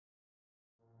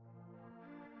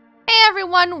Hey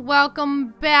everyone,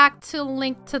 welcome back to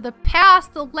Link to the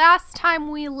Past. The last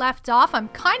time we left off, I'm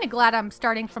kind of glad I'm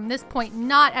starting from this point,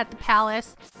 not at the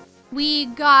palace. We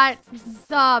got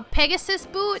the Pegasus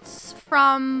boots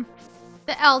from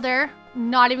the Elder.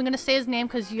 Not even going to say his name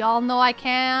because y'all know I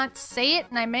can't say it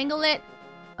and I mangle it.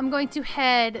 I'm going to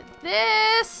head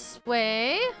this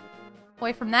way,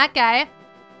 away from that guy.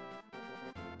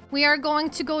 We are going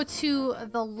to go to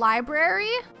the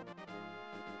library.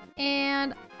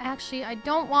 And actually, I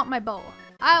don't want my bow.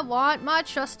 I want my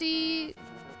trusty...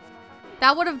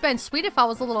 That would have been sweet if I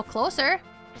was a little closer.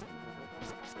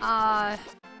 We're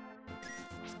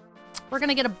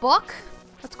gonna get a book.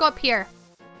 Let's go up here.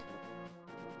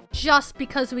 Just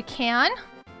because we can.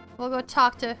 We'll go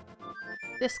talk to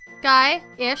this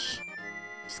guy-ish.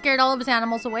 Scared all of his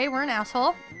animals away. We're an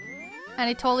asshole. And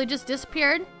he totally just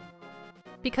disappeared.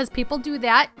 Because people do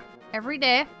that every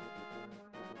day.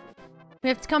 We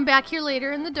have to come back here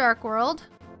later in the Dark World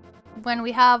when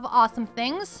we have awesome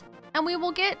things, and we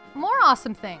will get more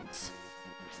awesome things.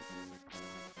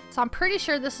 So I'm pretty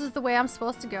sure this is the way I'm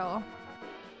supposed to go.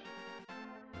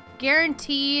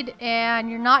 Guaranteed, and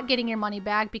you're not getting your money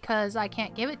back because I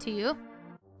can't give it to you.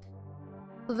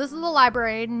 So this is the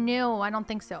library. No, I don't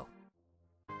think so.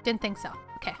 Didn't think so.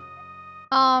 Okay.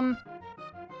 How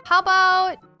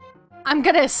about I'm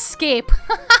gonna escape.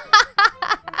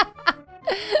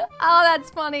 Oh, that's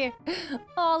funny.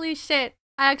 Holy shit.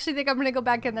 I actually think I'm gonna go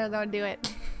back in there though and do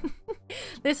it.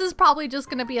 This is probably just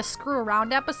gonna be a screw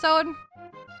around episode.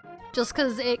 Just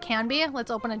because it can be. Let's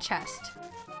open a chest.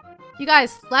 You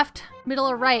guys, left, middle,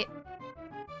 or right?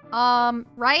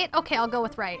 Right? Okay, I'll go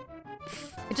with right.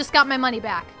 I just got my money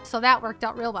back, so that worked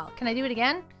out real well. Can I do it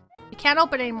again? You can't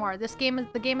open it anymore.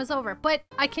 The game is over. But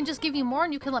I can just give you more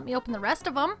and you can let me open the rest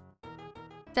of them.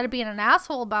 Instead of being an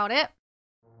asshole about it.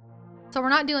 So we're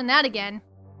not doing that again.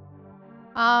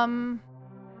 Well,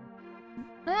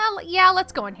 yeah,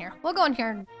 let's go in here. We'll go in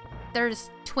here. There's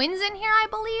twins in here, I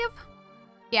believe.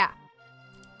 Yeah.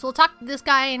 So we'll talk to this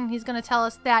guy and he's gonna tell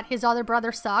us that his other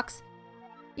brother sucks.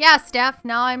 Yeah, Steph,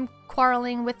 now I'm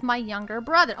quarreling with my younger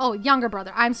brother. Oh, younger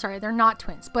brother. I'm sorry, they're not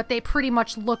twins, but they pretty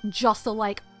much look just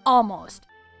alike, almost.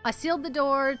 I sealed the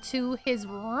door to his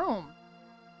room.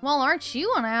 Well, aren't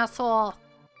you an asshole?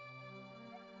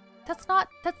 That's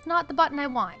not the button I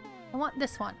want. I want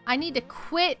this one. I need to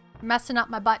quit messing up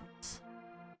my buttons.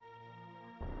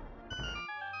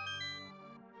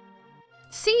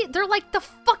 See, they're like the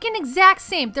fucking exact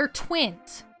same. They're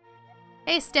twins.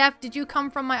 Hey, Steph, did you come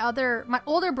from my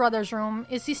older brother's room?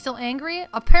 Is he still angry?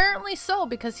 Apparently so,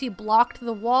 because he blocked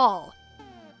the wall.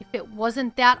 If it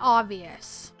wasn't that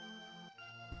obvious.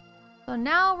 So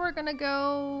now we're gonna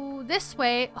go this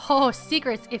way. Oh,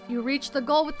 secrets. If you reach the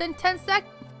goal within 10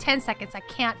 seconds, I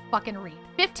can't fucking read.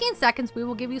 15 seconds, we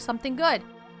will give you something good.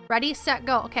 Ready, set,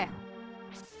 go. Okay.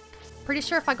 Pretty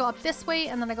sure if I go up this way,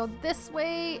 and then I go this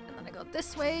way, and then I go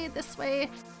this way,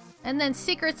 and then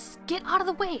secrets, get out of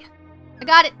the way. I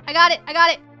got it, I got it, I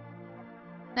got it.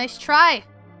 Nice try.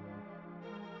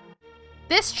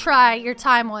 This try, your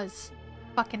time was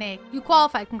fucking A. You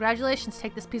qualified, congratulations,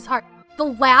 take this piece of heart. The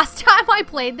last time I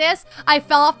played this, I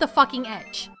fell off the fucking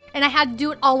edge, and I had to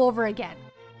do it all over again.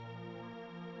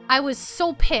 I was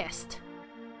so pissed.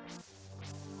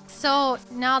 So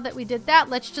now that we did that,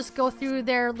 let's just go through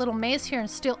their little maze here and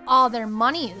steal all their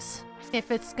monies.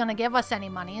 If it's gonna give us any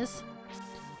monies.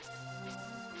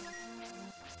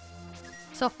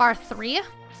 So far 3.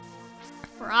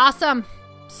 We're awesome.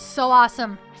 So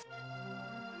awesome.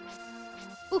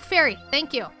 Ooh, fairy.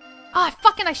 Thank you. Oh,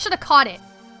 I should have caught it.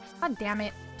 God damn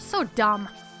it. So dumb.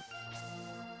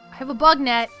 I have a bug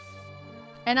net.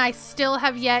 And I still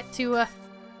have yet to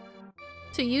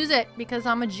use it because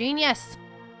I'm a genius.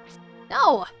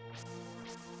 No!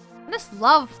 I just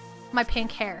love my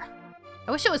pink hair.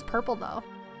 I wish it was purple though.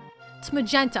 It's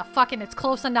magenta. Fucking, it's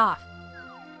close enough.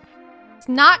 It's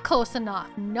not close enough.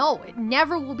 No, it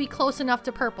never will be close enough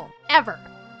to purple. Ever.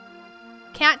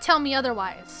 Can't tell me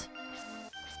otherwise.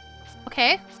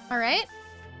 Okay, alright.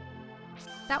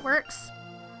 That works.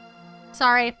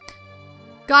 Sorry.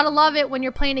 Gotta love it when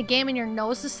you're playing a game and your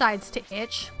nose decides to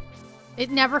itch. It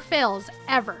never fails,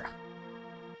 ever.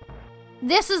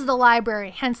 This is the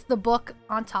library, hence the book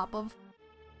on top of.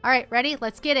 Alright, ready?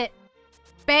 Let's get it.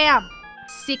 Bam!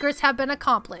 Secrets have been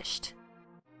accomplished.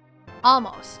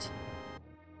 Almost.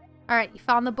 Alright, you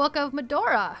found the Book of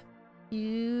Medora.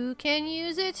 You can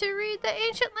use it to read the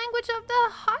ancient language of the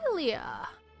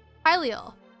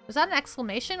Hylial. Was that an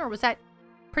exclamation or was that...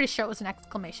 Pretty sure it was an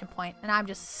exclamation point. And I'm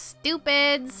just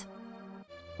stupids.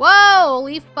 Whoa!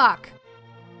 Holy fuck.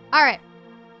 Alright.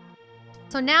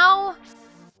 So now...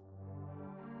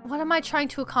 What am I trying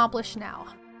to accomplish now?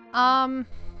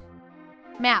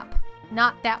 Map.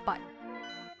 Not that button.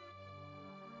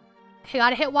 Okay,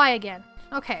 gotta hit Y again.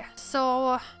 Okay,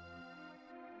 so...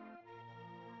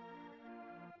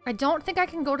 I don't think I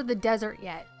can go to the desert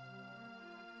yet.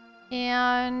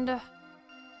 And...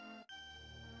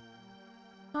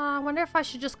 I wonder if I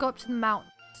should just go up to the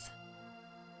mountains.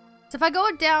 So if I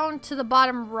go down to the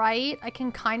bottom right, I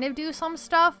can kind of do some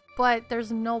stuff, but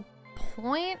there's no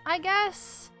point, I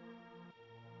guess?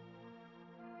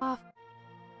 Oh,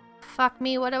 fuck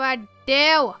me, what do I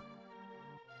do?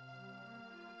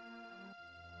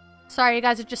 Sorry, you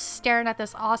guys are just staring at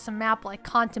this awesome map while I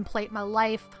contemplate my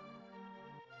life.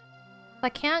 I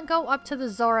can't go up to the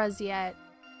Zoras yet.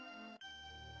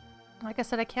 Like I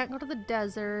said, I can't go to the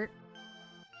desert.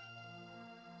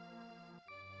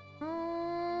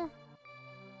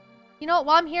 You know what,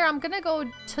 while I'm here, I'm gonna go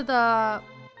to the...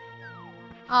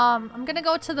 I'm gonna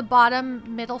go to the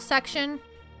bottom middle section.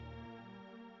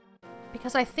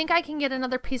 Because I think I can get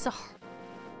another piece of...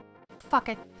 Fuck,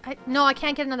 no, I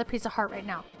can't get another piece of heart right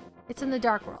now. It's in the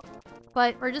dark world.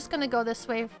 But we're just gonna go this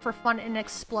way for fun and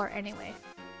explore anyway.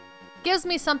 Gives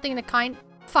me something to kind...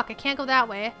 Fuck, I can't go that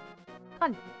way.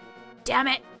 God damn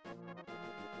it.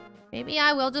 Maybe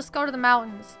I will just go to the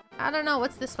mountains. I don't know,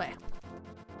 what's this way?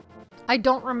 I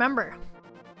don't remember.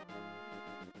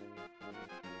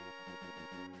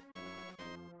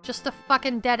 Just a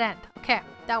fucking dead end. Okay,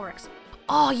 that works.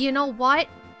 Oh, you know what?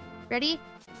 Ready?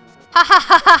 Ha ha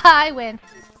ha ha ha! I win.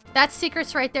 That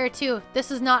secret's right there too.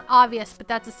 This is not obvious, but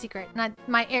that's a secret. And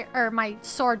my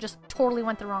sword just totally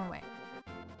went the wrong way.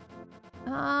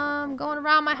 I'm going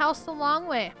around my house the long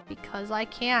way because I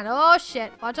can. Oh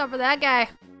shit! Watch out for that guy.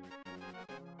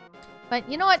 But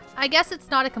you know what? I guess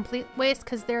it's not a complete waste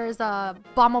because there's a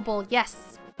bombable,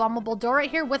 yes, bombable door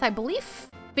right here with, I believe,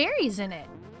 fairies in it.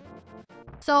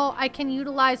 So I can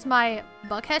utilize my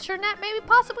bug catcher net, maybe,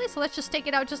 possibly. So let's just take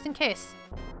it out just in case.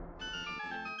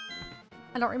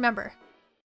 I don't remember.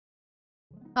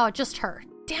 Oh, just her.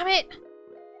 Damn it!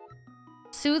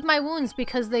 Soothe my wounds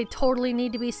because they totally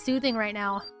need to be soothing right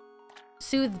now.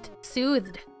 Soothed.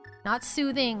 Soothed. Not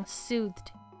soothing.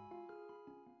 Soothed.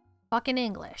 Fucking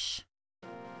English.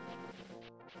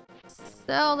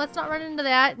 So let's not run into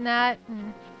that and that.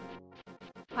 And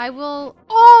I will...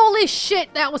 Holy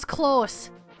shit, that was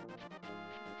close.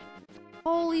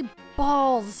 Holy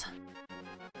balls.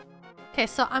 Okay,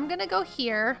 so I'm gonna go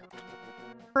here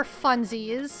for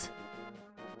funsies.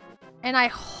 And I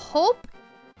hope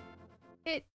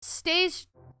it stays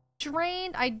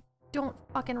drained. I don't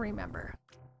fucking remember.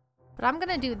 But I'm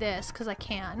gonna do this because I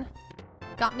can.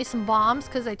 Got me some bombs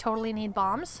because I totally need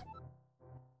bombs.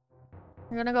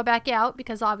 I'm gonna go back out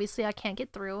because obviously I can't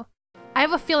get through. I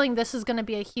have a feeling this is gonna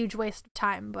be a huge waste of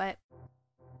time, but...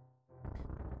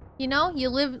 You know, you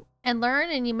live and learn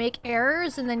and you make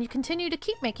errors and then you continue to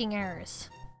keep making errors.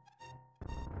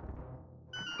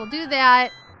 We'll do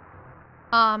that.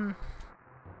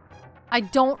 I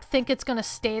don't think it's gonna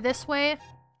stay this way.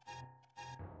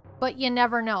 But you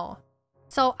never know.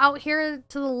 So out here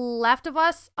to the left of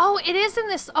us... Oh, it is in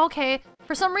this... Okay.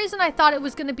 For some reason I thought it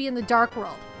was gonna be in the dark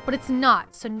world. But it's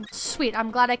not. So sweet. I'm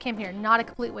glad I came here. Not a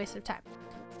complete waste of time.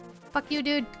 Fuck you,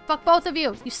 dude. Fuck both of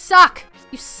you. You suck.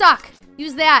 You suck.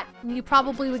 Use that. And you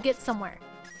probably would get somewhere.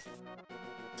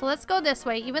 So let's go this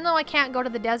way. Even though I can't go to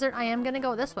the desert, I am gonna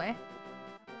go this way.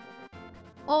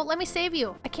 Oh, let me save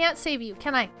you. I can't save you.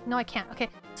 Can I? No, I can't. Okay.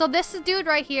 So this dude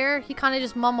right here, he kind of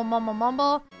just mumble, mumble,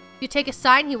 mumble. If you take a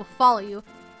sign, he will follow you.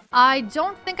 I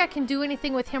don't think I can do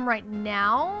anything with him right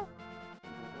now.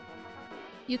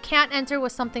 You can't enter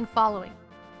with something following.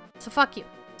 So fuck you.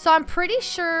 So I'm pretty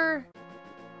sure...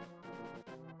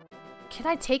 Can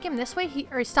I take him this way?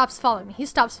 Or he stops following me. He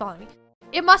stops following me.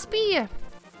 It must be...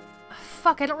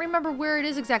 Fuck, I don't remember where it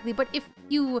is exactly. But if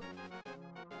you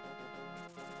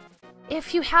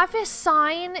have his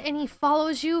sign and he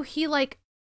follows you, he like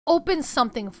opens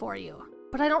something for you.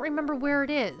 But I don't remember where it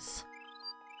is.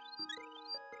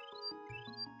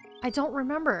 I don't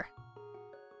remember.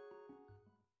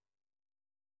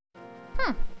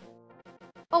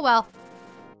 Oh well.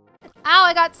 Ow,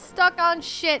 I got stuck on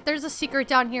shit. There's a secret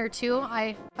down here too.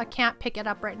 I can't pick it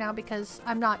up right now because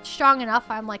I'm not strong enough.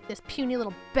 I'm like this puny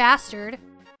little bastard.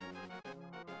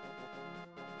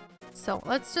 So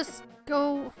let's just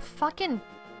go fucking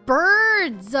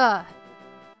birds.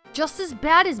 Just as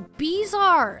bad as bees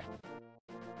are.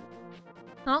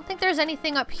 I don't think there's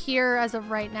anything up here as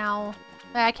of right now.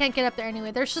 I can't get up there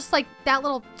anyway. There's just like that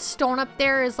little stone up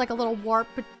there is like a little warp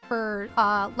for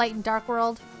light and dark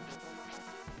world.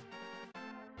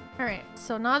 Alright,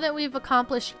 so now that we've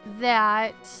accomplished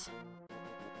that...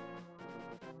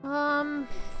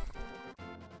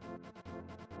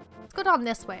 go down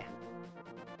this way.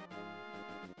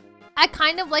 I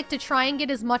kind of like to try and get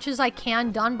as much as I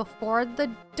can done before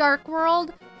the Dark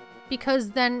World,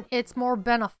 because then it's more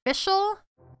beneficial.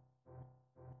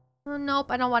 Oh, nope,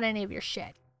 I don't want any of your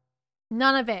shit.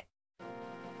 None of it.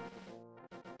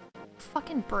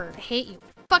 Fucking bird, I hate you.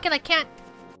 Fucking, I can't.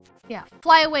 Yeah,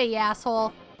 fly away, you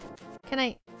asshole. Can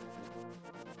I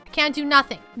can't do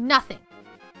nothing. Nothing.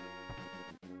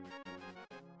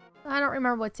 I don't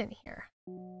remember what's in here.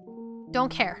 Don't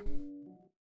care.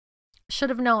 Should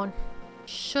have known.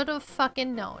 Should have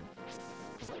fucking known.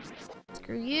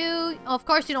 Screw you. Oh, of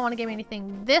course you don't want to give me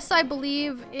anything. This, I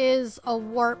believe, is a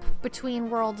warp between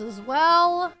worlds as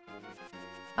well.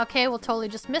 Okay, we'll totally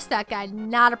just miss that guy.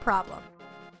 Not a problem.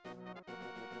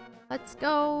 Let's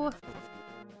go.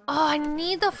 Oh, I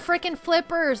need the freaking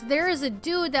flippers. There is a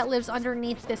dude that lives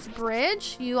underneath this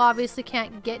bridge. You obviously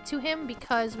can't get to him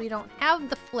because we don't have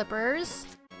the flippers.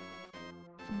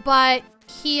 But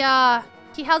he has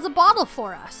a bottle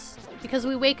for us. Because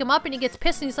we wake him up and he gets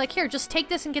pissed and he's like, here, just take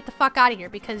this and get the fuck out of here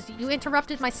because you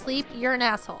interrupted my sleep. You're an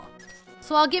asshole.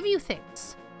 So I'll give you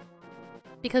things.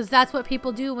 Because that's what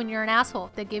people do when you're an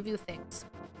asshole. They give you things.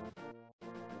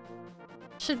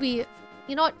 Should we...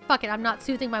 You know what? Fuck it. I'm not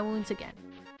soothing my wounds again.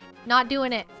 Not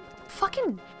doing it.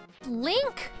 Fucking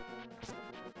Link!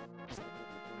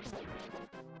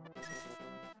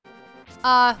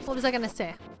 What was I gonna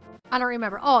say? I don't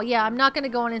remember. Oh, yeah, I'm not gonna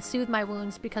go in and soothe my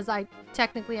wounds because I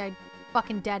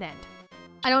fucking dead end.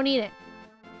 I don't need it.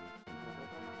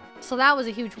 So that was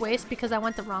a huge waste because I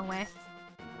went the wrong way.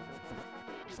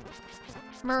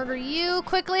 Murder you!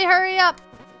 Quickly, hurry up!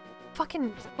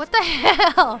 Fucking, what the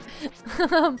hell?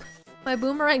 My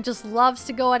boomerang just loves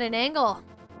to go at an angle.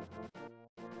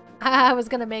 I was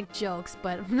gonna make jokes,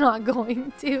 but I'm not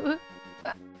going to.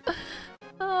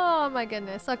 Oh my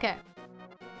goodness. Okay.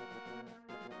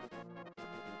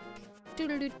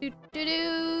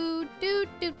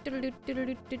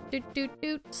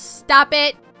 Stop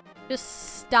it!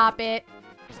 Just stop it.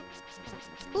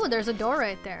 Ooh, there's a door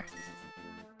right there.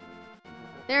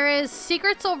 There is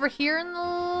secrets over here in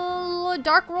the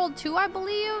Dark World too, I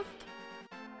believe.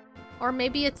 Or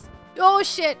maybe it's... Oh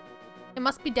shit! It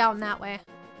must be down that way.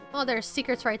 Oh, there's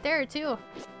secrets right there, too.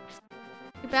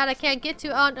 Too bad I can't get to...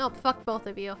 Oh, no. Fuck both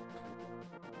of you.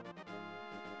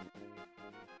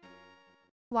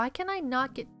 Why can I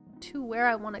not get to where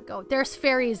I want to go? There's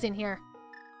fairies in here.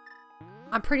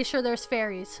 I'm pretty sure there's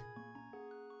fairies.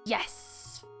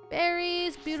 Yes!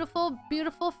 Fairies. Beautiful,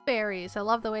 beautiful fairies. I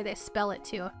love the way they spell it,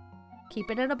 too.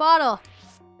 Keep it in a bottle.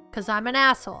 Because I'm an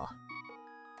asshole.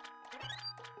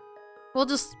 We'll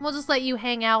just let you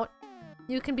hang out.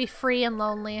 You can be free and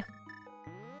lonely.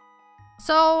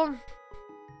 So,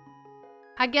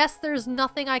 I guess there's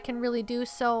nothing I can really do,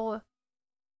 so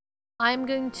I'm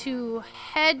going to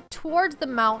head towards the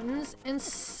mountains and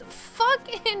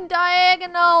fucking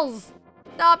diagonals!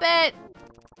 Stop it!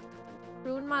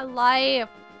 Ruin my life.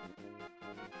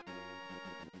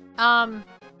 What am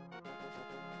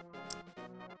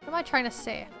I trying to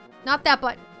say? Not that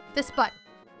button. This button.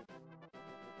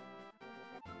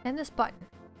 And this button.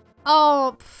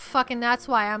 Oh, fucking that's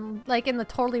why I'm, like, in the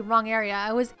totally wrong area.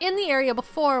 I was in the area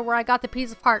before where I got the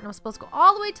piece of heart and I was supposed to go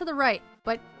all the way to the right.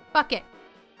 But, fuck it.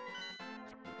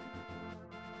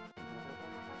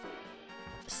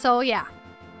 So, yeah.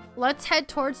 Let's head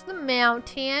towards the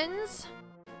mountains.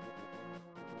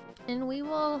 And we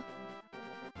will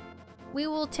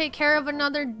take care of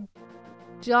another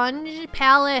dungeon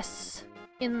palace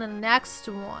in the next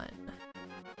one.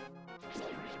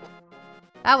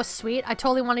 That was sweet. I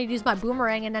totally wanted to use my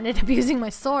boomerang and ended up using my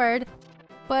sword.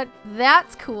 But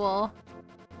that's cool.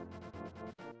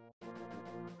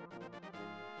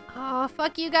 Oh,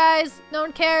 fuck you guys. No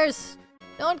one cares.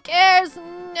 No one cares.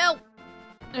 No.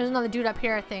 There's another dude up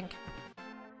here, I think.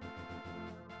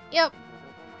 Yep.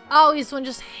 Oh, he's one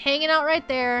just hanging out right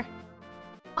there.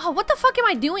 Oh, what the fuck am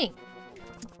I doing?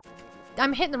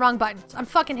 I'm hitting the wrong buttons. I'm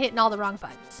fucking hitting all the wrong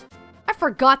buttons. I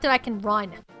forgot that I can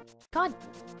run. God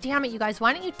damn it, you guys.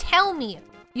 Why don't you tell me?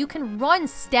 You can run,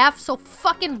 Steph, so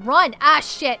fucking run. Ah,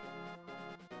 shit.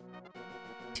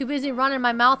 Too busy running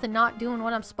my mouth and not doing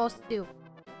what I'm supposed to do.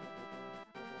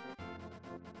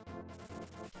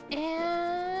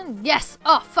 And yes.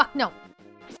 Oh, fuck, no.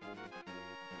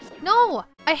 No,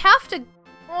 I have to.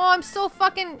 Oh, I'm so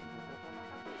fucking...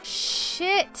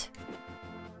 Shit.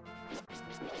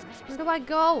 Where do I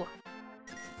go?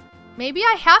 Maybe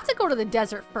I have to go to the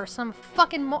desert first. I'm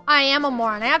fucking I am a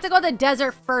moron. I have to go to the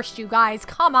desert first, you guys.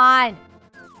 Come on.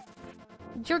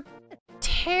 You're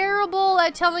terrible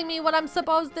at telling me what I'm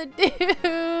supposed to do.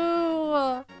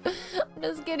 I'm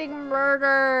just getting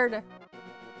murdered.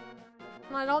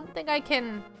 I don't think I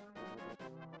can...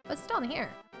 What's down here?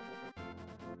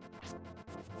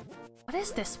 What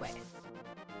is this way?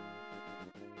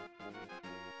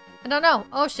 I don't know.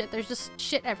 Oh shit, there's just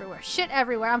shit everywhere. Shit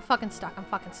everywhere. I'm fucking stuck. I'm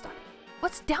fucking stuck.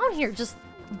 What's down here? Just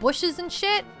bushes and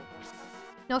shit?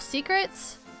 No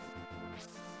secrets?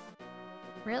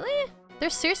 Really?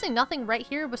 There's seriously nothing right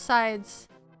here besides...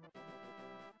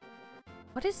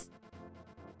 What is...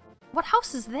 What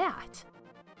house is that?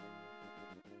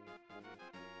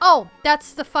 Oh,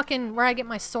 that's the fucking... where I get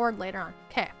my sword later on.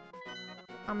 Okay.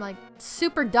 I'm like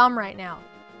super dumb right now.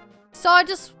 So I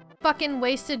just fucking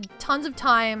wasted tons of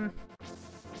time.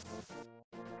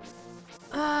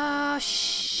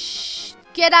 Shh.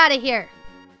 Get out of here.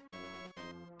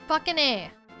 Fucking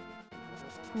A.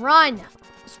 Run.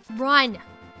 Just run.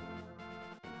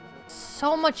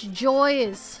 So much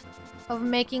joys of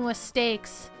making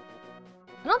mistakes.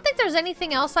 I don't think there's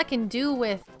anything else I can do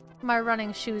with my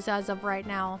running shoes as of right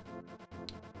now.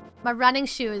 My running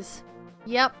shoes.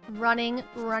 Yep, running.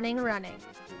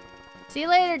 See you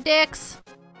later, dicks.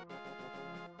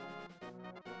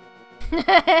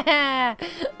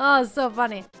 Oh, so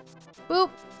funny. Boop.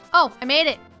 Oh, I made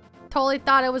it. Totally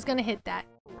thought I was gonna hit that.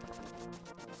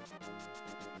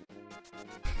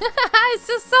 It's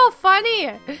just so funny.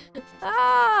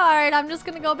 Alright, I'm just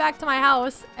gonna go back to my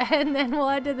house and then we'll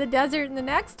head to the desert in the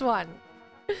next one.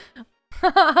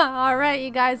 Alright, you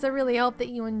guys, I really hope that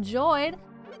you enjoyed.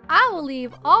 I will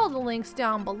leave all the links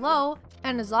down below,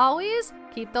 and as always,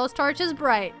 keep those torches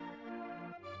bright.